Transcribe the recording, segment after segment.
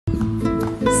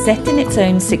Set in its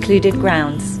own secluded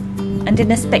grounds and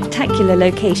in a spectacular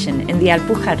location in the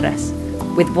Alpujarras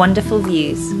with wonderful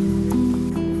views,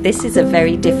 this is a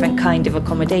very different kind of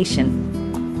accommodation.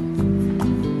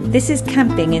 This is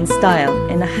camping in style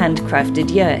in a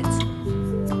handcrafted yurt.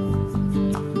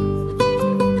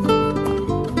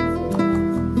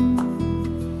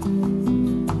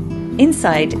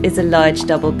 Inside is a large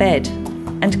double bed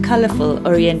and colourful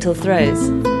oriental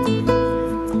throws.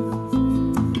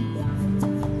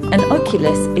 An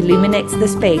oculus illuminates the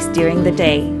space during the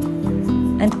day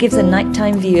and gives a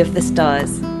nighttime view of the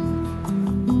stars.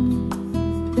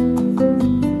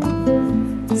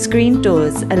 Screened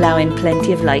doors allow in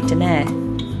plenty of light and air.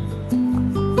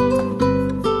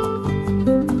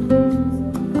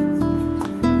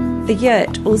 The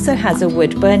yurt also has a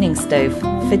wood burning stove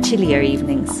for chillier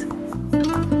evenings.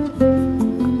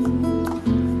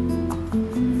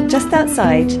 Just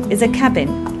outside is a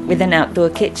cabin with an outdoor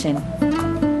kitchen,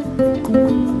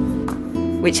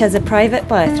 which has a private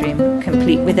bathroom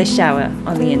complete with a shower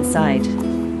on the inside.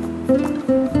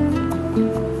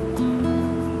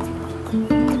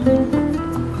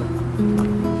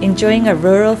 Enjoying a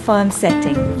rural farm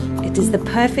setting, it is the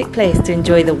perfect place to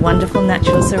enjoy the wonderful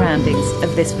natural surroundings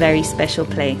of this very special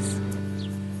place.